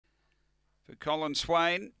for Colin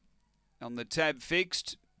Swain on the tab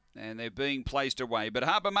fixed, and they're being placed away. But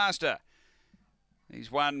Harbour Master,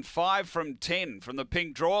 he's won 5 from 10 from the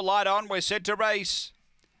pink draw. Light on, we're set to race.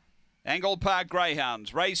 Angle-Park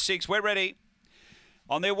Greyhounds, race 6, we're ready.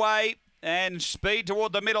 On their way. And speed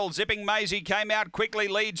toward the middle. Zipping Maisie came out quickly,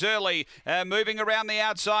 leads early. Moving around the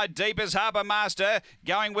outside, deep as Harbour Master.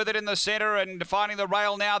 Going with it in the centre and finding the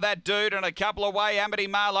rail now, that dude. And a couple away, Amity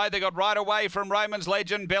Marlowe. They got right away from Roman's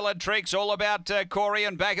Legend. Bellatrix, all about Corey.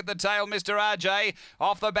 And back at the tail, Mr. RJ.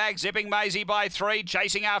 Off the back, Zipping Maisie by 3.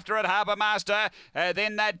 Chasing after it, Harbour Master.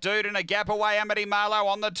 Then that dude and a gap away, Amity Marlowe.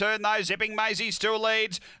 On the turn, though, Zipping Maisie still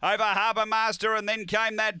leads over Harbour Master. And then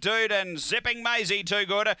came that dude and Zipping Maisie, too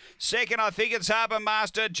good. Second, I think it's Harbour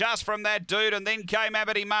Master just from that dude, and then came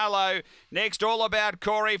Amity Marlowe. Next, all about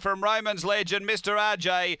Corey from Roman's Legend, Mr.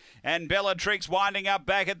 RJ, and Bellatrix winding up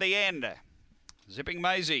back at the end. Zipping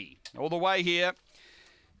Maisie all the way here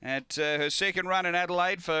at her second run in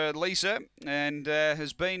Adelaide for Lisa, and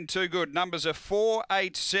has been too good. Numbers are 4,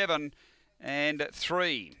 8, 7 and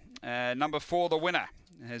 3. Number 4, the winner,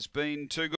 has been too good.